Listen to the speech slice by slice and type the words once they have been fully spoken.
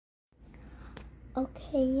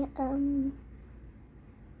Okay,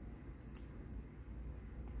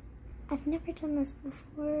 I've never done this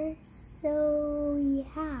before, so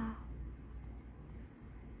yeah.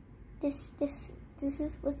 This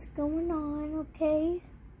is what's going on, okay?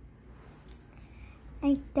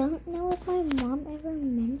 I don't know if my mom ever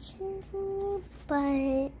mentioned me,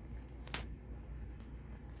 but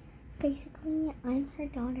basically I'm her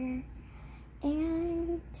daughter,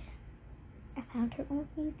 and I found her own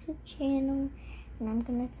YouTube channel, and I'm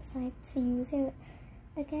gonna decide to use it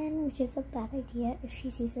again, which is a bad idea if she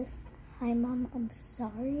sees this. Hi Mom, I'm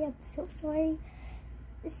sorry, I'm so sorry.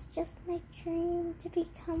 It's just my dream to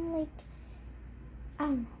become like, I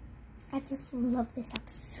don't know, I just love this app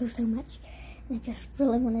so much, and I just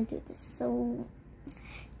really want to do this, so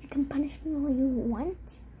you can punish me all you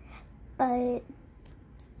want, but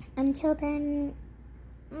until then,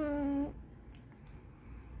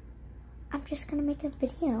 I'm just gonna make a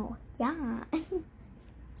video, yeah.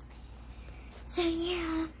 So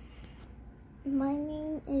yeah, my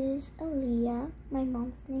name is Aaliyah, my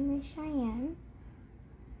mom's name is Cheyenne,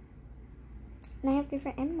 and I have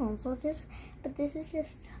different animals, but this is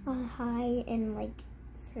just a hi and like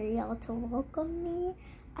for y'all to welcome me.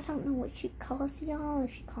 I don't know what she calls y'all,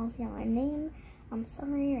 if she calls y'all a name, I'm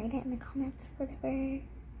sorry, write it in the comments, whatever.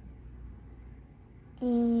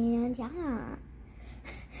 And yeah,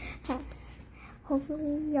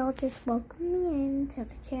 hopefully y'all just welcome me into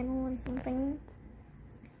the channel or something.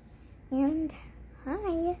 And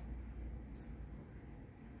hi.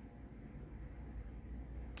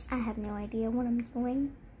 I have no idea what I'm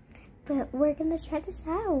doing, but we're gonna try this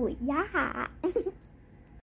out, yeah.